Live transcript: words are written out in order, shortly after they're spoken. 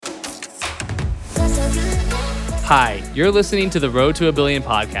Hi, you're listening to the Road to a Billion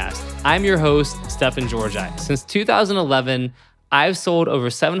podcast. I'm your host, Stefan Georgi. Since 2011, I've sold over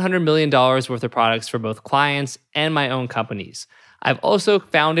 $700 million worth of products for both clients and my own companies. I've also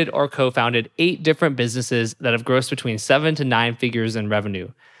founded or co-founded 8 different businesses that have grossed between 7 to 9 figures in revenue.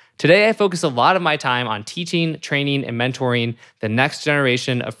 Today, I focus a lot of my time on teaching, training, and mentoring the next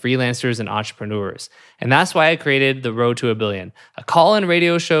generation of freelancers and entrepreneurs. And that's why I created The Road to a Billion, a call-in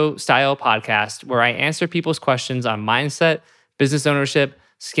radio show style podcast where I answer people's questions on mindset, business ownership,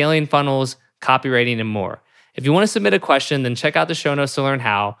 scaling funnels, copywriting, and more. If you want to submit a question, then check out the show notes to learn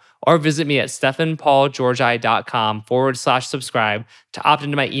how, or visit me at stefanpaulgeorgi.com/subscribe to opt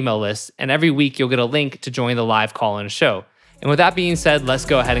into my email list. And every week you'll get a link to join the live call-in show. And with that being said, let's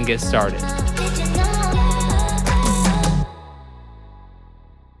go ahead and get started.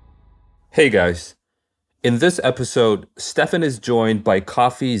 Hey guys. In this episode, Stefan is joined by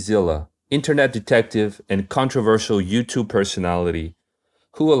CoffeeZilla, internet detective and controversial YouTube personality,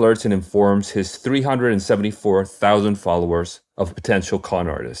 who alerts and informs his 374,000 followers of potential con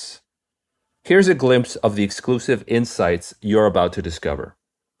artists. Here's a glimpse of the exclusive insights you're about to discover.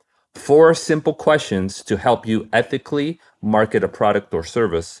 4 simple questions to help you ethically market a product or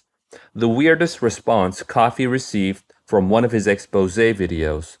service. The weirdest response Coffee received from one of his expose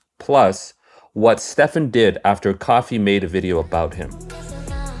videos, plus what Stefan did after Coffee made a video about him.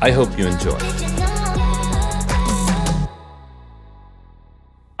 I hope you enjoy.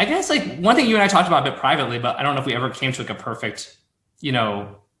 I guess one thing you and I talked about a bit privately, but I don't know if we ever came to a perfect,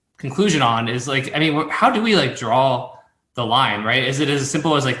 conclusion on is how do we draw the line, right? Is it as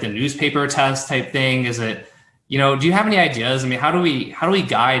simple as the newspaper test type thing? Is it, do you have any ideas? How do we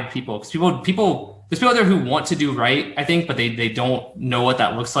guide people? Because there's people out there who want to do right, I think, but they don't know what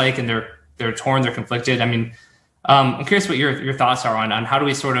that looks like, and they're torn, they're conflicted. I'm curious what your thoughts are on how do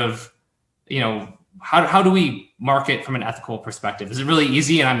we sort of, how do we market from an ethical perspective? Is it really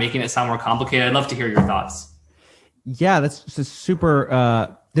easy and I'm making it sound more complicated? I'd love to hear your thoughts. Yeah, that's just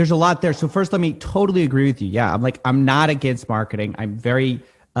super, there's a lot there. So first, let me totally agree with you. Yeah, I'm not against marketing. I'm very,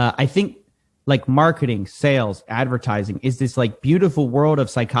 I think marketing, sales, advertising is this beautiful world of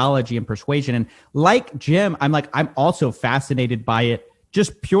psychology and persuasion. And like Jim, I'm also fascinated by it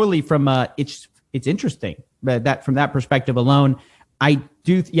just purely from, it's interesting, but that from that perspective alone, I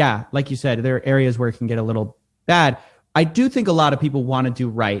do. Yeah. Like you said, there are areas where it can get a little bad. I do think a lot of people want to do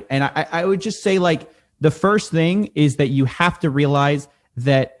right. And I would just say the first thing is that you have to realize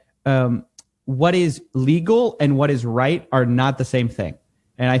that what is legal and what is right are not the same thing.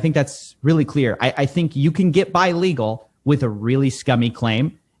 And I think that's really clear. I think you can get by legal with a really scummy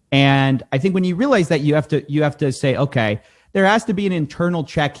claim. And I think when you realize that, you have to say, okay, there has to be an internal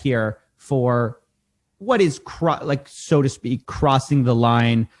check here for what is so to speak, crossing the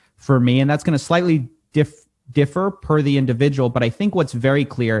line for me. And that's going to slightly differ per the individual. But I think what's very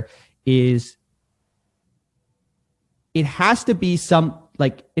clear is it has to be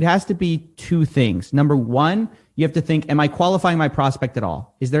it has to be 2 things. Number one, you have to think, am I qualifying my prospect at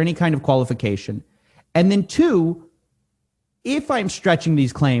all? Is there any kind of qualification? And then 2, if I'm stretching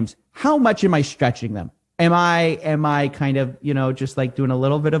these claims, how much am I stretching them? Am I kind of, just doing a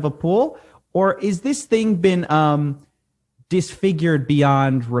little bit of a pull? Or is this thing been disfigured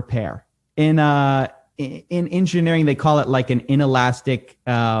beyond repair? In engineering, they call it an inelastic,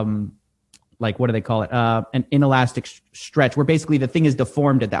 what do they call it? An inelastic stretch, where basically the thing is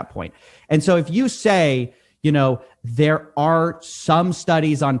deformed at that point. And so if you say, there are some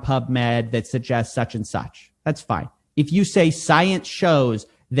studies on PubMed that suggest such and such, that's fine. If you say science shows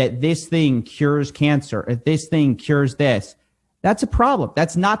that this thing cures cancer, or this thing cures this, that's a problem.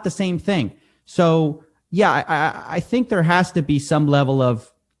 That's not the same thing. So yeah, I think there has to be some level of,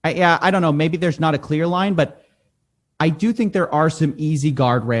 I don't know, maybe there's not a clear line, but I do think there are some easy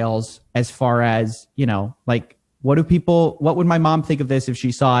guardrails as far as, what would my mom think of this if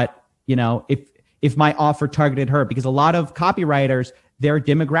she saw it, if my offer targeted her? Because a lot of copywriters, their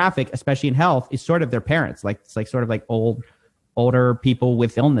demographic, especially in health, is sort of their parents. It's sort of older people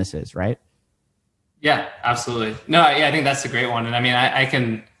with illnesses, right? Yeah, absolutely. No, yeah, I think that's a great one. And I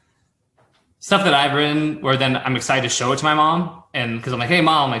can, stuff that I've written where then I'm excited to show it to my mom. And because I'm hey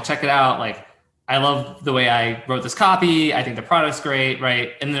mom, check it out. I love the way I wrote this copy. I think the product's great,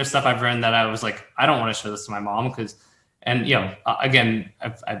 right? And there's stuff I've written that I was I don't want to show this to my mom again,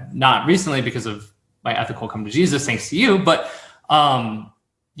 I've not recently because of my ethical come to Jesus, thanks to you. But, I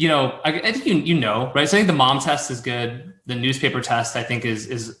think right? So I think the mom test is good. The newspaper test, I think,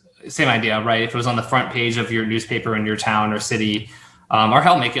 is same idea, right? If it was on the front page of your newspaper in your town or city, or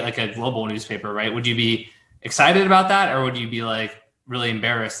hell, make it a global newspaper, right? Would you be excited about that? Or would you be really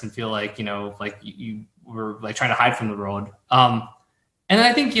embarrassed and feel like, like you were like trying to hide from the world. And then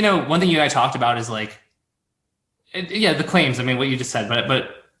I think, one thing you and I talked about is like, the claims. I mean, what you just said, but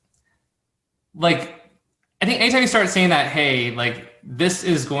like, I think anytime you start saying that, hey, like this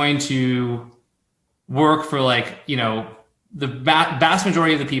is going to work for like, the vast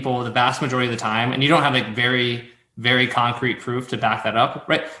majority of the people, the vast majority of the time, and you don't have like very, very concrete proof to back that up,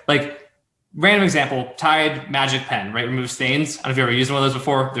 right? Like, random example, Tide Magic Pen, right? Removes stains. I don't know if you've ever used one of those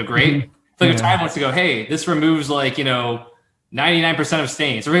before. They're great. So like if Tide wants to go, hey, this removes like, 99% of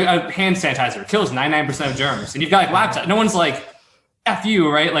stains, or a hand sanitizer kills 99% of germs. And you've got like laptop. No one's like, F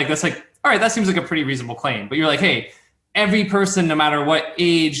you, right? Like that's like, all right, that seems like a pretty reasonable claim. But you're like, hey, every person, no matter what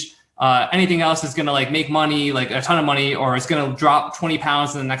age, anything else is going to like make money, like a ton of money, or it's going to drop 20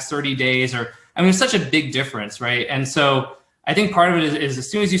 pounds in the next 30 days. Or, I mean, it's such a big difference, right? And so I think part of it is as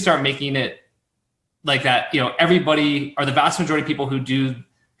soon as you start making it like that, everybody, or the vast majority of people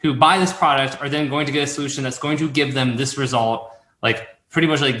who buy this product are then going to get a solution that's going to give them this result, like pretty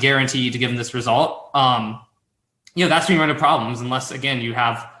much like guaranteed to give them this result. That's when you run into problems, unless again, you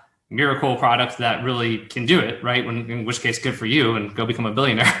have miracle product that really can do it, right? In which case, good for you and go become a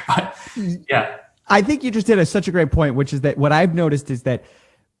billionaire. But yeah. I think you just did such a great point, which is that what I've noticed is that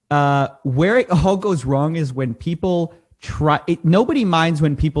where it all goes wrong is when people nobody minds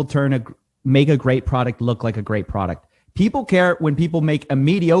when people make a great product look like a great product. People care when people make a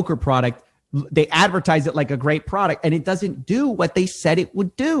mediocre product. They advertise it like a great product and it doesn't do what they said it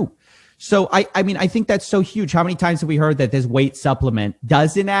would do. So I mean, I think that's so huge. How many times have we heard that this weight supplement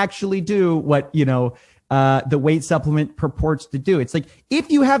doesn't actually do what, the weight supplement purports to do? It's like,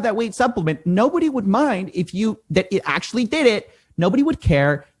 if you have that weight supplement, nobody would mind that it actually did it. Nobody would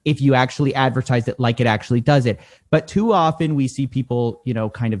care if you actually advertise it like it actually does it. But too often we see people,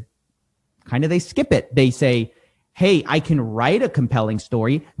 kind of they skip it. They say, hey, I can write a compelling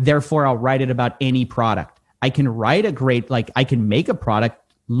story, therefore I'll write it about any product. I can write I can make a product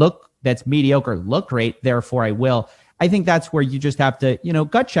that's mediocre look great, therefore I will. I think that's where you just have to,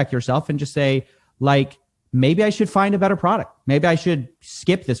 gut check yourself and just say, like, maybe I should find a better product. Maybe I should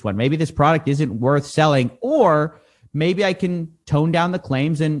skip this one. Maybe this product isn't worth selling, or maybe I can tone down the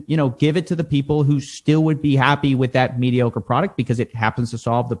claims and, give it to the people who still would be happy with that mediocre product because it happens to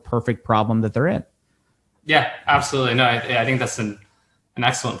solve the perfect problem that they're in. Yeah, absolutely. No, I think that's an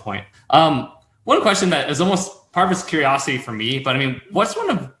excellent point. One question that is almost part of its curiosity for me, but I mean, what's one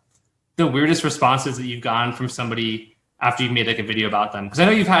of the weirdest responses that you've gotten from somebody after you've made like a video about them? Because I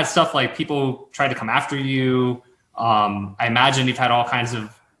know you've had stuff like people try to come after you. I imagine you've had all kinds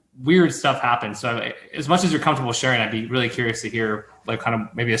of weird stuff happen. So as much as you're comfortable sharing, I'd be really curious to hear like kind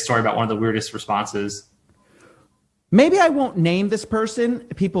of maybe a story about one of the weirdest responses. Maybe I won't name this person.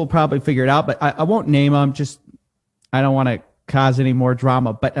 People will probably figure it out, but I won't name them. I don't want to cause any more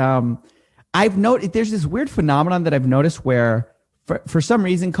drama. But I've noticed there's this weird phenomenon that I've noticed where, for some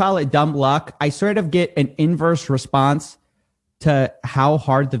reason, call it dumb luck, I sort of get an inverse response to how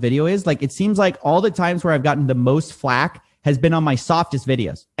hard the video is. Like, it seems like all the times where I've gotten the most flack has been on my softest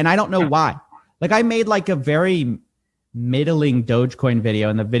videos, and I don't know why. Like, I made like a very middling Dogecoin video,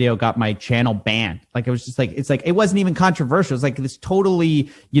 and the video got my channel banned. Like, it was just like, it wasn't even controversial. It's like this totally,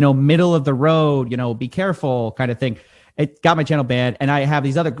 middle of the road, be careful kind of thing. It got my channel banned. And I have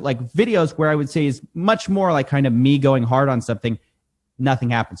these other like videos where I would say is much more like kind of me going hard on something.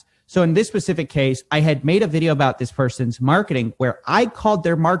 Nothing happens. So in this specific case, I had made a video about this person's marketing where I called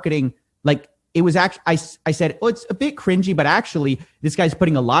their marketing, like, it was actually, I said, oh, it's a bit cringy, but actually this guy's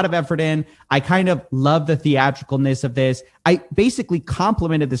putting a lot of effort in. I kind of love the theatricalness of this. I basically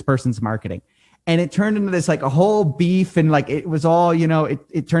complimented this person's marketing, and it turned into this like a whole beef. And like, it was all,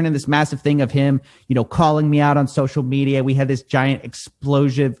 it turned into this massive thing of him, calling me out on social media. We had this giant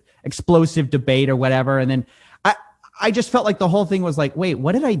explosive debate or whatever. And then I just felt like the whole thing was like, wait,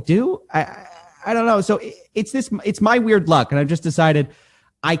 what did I do? I don't know. So it's my weird luck. And I've just decided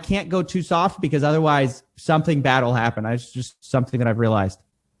I can't go too soft because otherwise something bad will happen. It's just something that I've realized.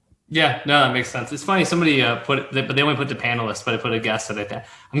 Yeah, no, that makes sense. It's funny. Somebody but they only put the panelists, but I put a guest that I think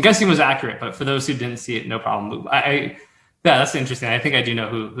I'm guessing was accurate. But for those who didn't see it, no problem. Yeah, that's interesting. I think I do know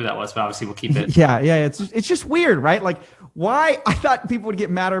who that was, but obviously we'll keep it. Yeah. It's just weird, right? Like, why? I thought people would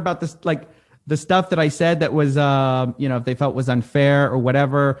get madder about this, like the stuff that I said that was, if they felt was unfair or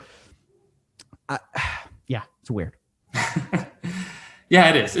whatever. Yeah, it's weird. Yeah,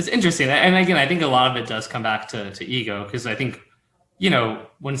 it is. It's interesting. And again, I think a lot of it does come back to ego, because I think,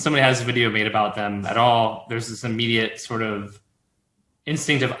 when somebody has a video made about them at all, there's this immediate sort of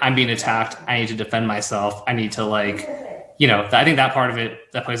instinct of, I'm being attacked. I need to defend myself. I need to I think that part of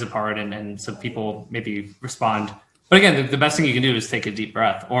it, that plays a part. And some people maybe respond But again, the best thing you can do is take a deep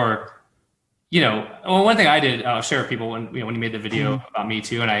breath. Or, one thing I did, I'll share with people when you made the video about me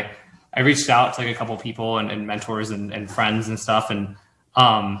too. And I reached out to like a couple of people and mentors and friends and stuff. And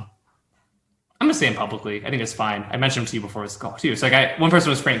I'm gonna say them publicly. I think it's fine. I mentioned them to you before this call too. So like one person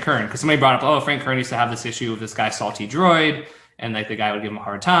was Frank Kern, because somebody brought up, oh, Frank Kern used to have this issue with this guy, Salty Droid, and like the guy would give him a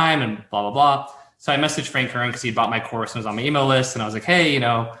hard time and blah, blah, blah. So I messaged Frank Kern because he bought my course and was on my email list. And I was like, hey,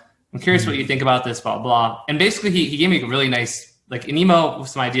 I'm curious what you think about this, blah, blah. And basically he gave me a really nice, like an email with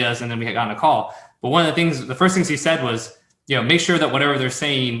some ideas, and then we got on a call. But one of the first things he said was, make sure that whatever they're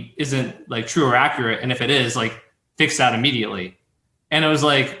saying isn't like true or accurate. And if it is, like, fix that immediately. And it was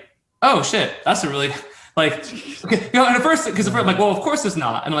like, oh shit, that's a really like, and at first, because I'm like, well, of course it's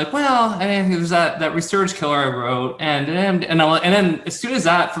not. And I'm like, well, I mean, it was that research killer I wrote. And then as soon as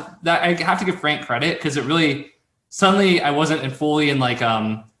that I have to give Frank credit, because it really, suddenly I wasn't fully in like,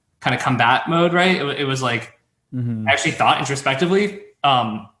 kind of combat mode, right? It was like, I actually thought introspectively.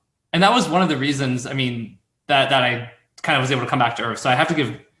 And that was one of the reasons, I mean, that I kind of was able to come back to earth. So I have to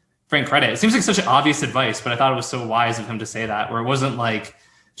give Frank credit. It seems like such an obvious advice, but I thought it was so wise of him to say that, where it wasn't like,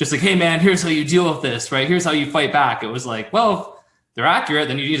 just like, hey man, here's how you deal with this, right? Here's how you fight back. It was like, well, if they're accurate,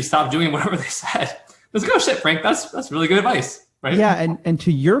 then you need to stop doing whatever they said. I was like, oh shit, Frank, that's really good advice, right? Yeah, and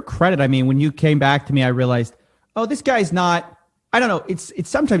to your credit, I mean, when you came back to me, I realized, oh, this guy's not, I don't know. It's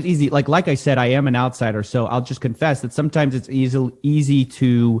sometimes easy. Like I said, I am an outsider, so I'll just confess that sometimes it's easy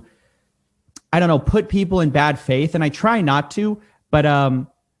to, I don't know, put people in bad faith, and I try not to. But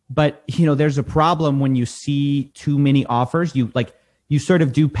there's a problem when you see too many offers. You sort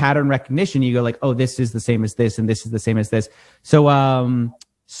of do pattern recognition. You go like, oh, this is the same as this, and this is the same as this. So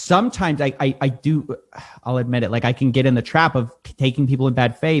sometimes I do. I'll admit it. Like I can get in the trap of taking people in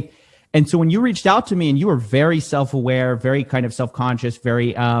bad faith. And so when you reached out to me and you were very self-aware, very kind of self-conscious,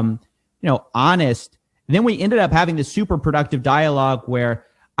 very, honest, and then we ended up having this super productive dialogue where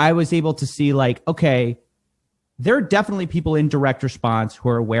I was able to see like, okay, there are definitely people in direct response who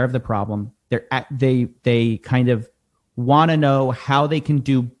are aware of the problem. They kind of want to know how they can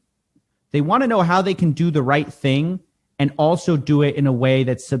do the right thing and also do it in a way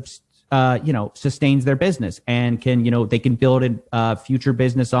that sustains their business and can, they can build a future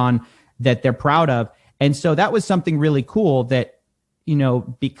business on that they're proud of. And so that was something really cool that,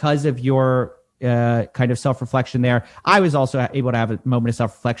 because of your kind of self-reflection there, I was also able to have a moment of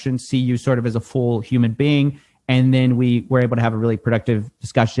self-reflection, see you sort of as a full human being. And then we were able to have a really productive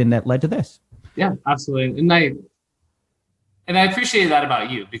discussion that led to this. Yeah, absolutely. And I appreciate that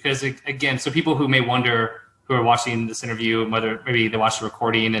about you, because again, so people who may wonder, who are watching this interview, whether maybe they watch the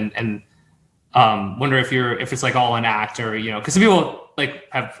recording and wonder if it's like all an act, or, because some people like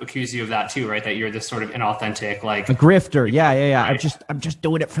have accused you of that too, right? That you're this sort of inauthentic, like a grifter. Yeah. Right? I'm just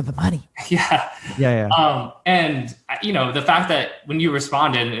doing it for the money. Yeah. And the fact that when you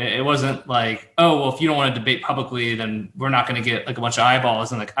responded, it wasn't like, oh, well, if you don't want to debate publicly, then we're not going to get like a bunch of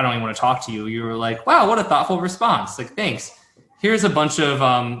eyeballs and like, I don't even want to talk to you. You were like, wow, what a thoughtful response. Like, thanks. Here's a bunch of,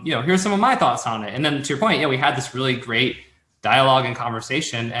 here's some of my thoughts on it. And then to your point, we had this really great dialogue and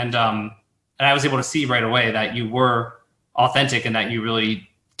conversation. And I was able to see right away that you were authentic and that you really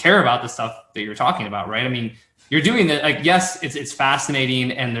care about the stuff that you're talking about, right? I mean, you're doing it, like, yes, it's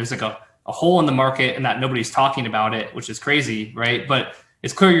fascinating, and there's like a hole in the market and that nobody's talking about it, which is crazy, right? But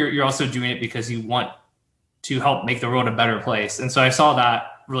it's clear you're also doing it because you want to help make the world a better place. And so I saw that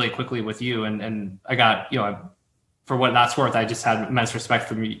really quickly with you, and I got, for what that's worth, I just had immense respect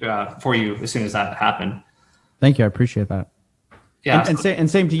for you as soon as that happened. Thank you. I appreciate that. Yeah.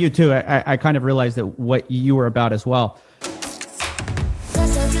 And same to you too. I kind of realized that what you were about as well.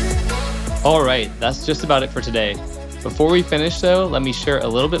 All right, that's just about it for today. Before we finish though, let me share a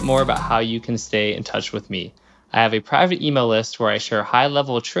little bit more about how you can stay in touch with me. I have a private email list where I share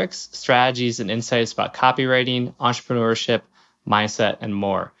high-level tricks, strategies, and insights about copywriting, entrepreneurship, mindset, and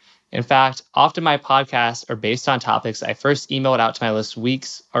more. In fact, often my podcasts are based on topics I first emailed out to my list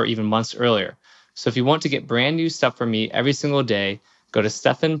weeks or even months earlier. So if you want to get brand new stuff from me every single day, go to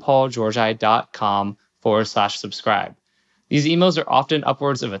stephanpaulgeorgi.com/subscribe. These emails are often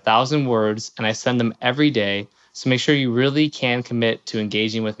upwards of 1,000 words, and I send them every day. So make sure you really can commit to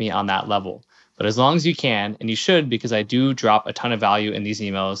engaging with me on that level. But as long as you can, and you should, because I do drop a ton of value in these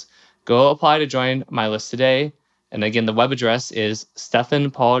emails, go apply to join my list today. And again, the web address is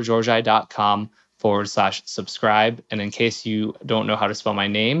stephanpaulgeorgi.com/subscribe. And in case you don't know how to spell my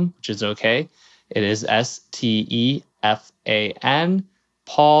name, which is okay, it is STEFAN,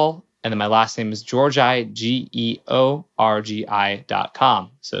 Paul, and then my last name is Georgi,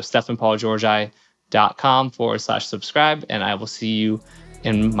 GEORGI.com. So stephanpaulgeorgi.com/subscribe, and I will see you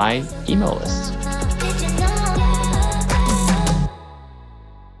in my email list.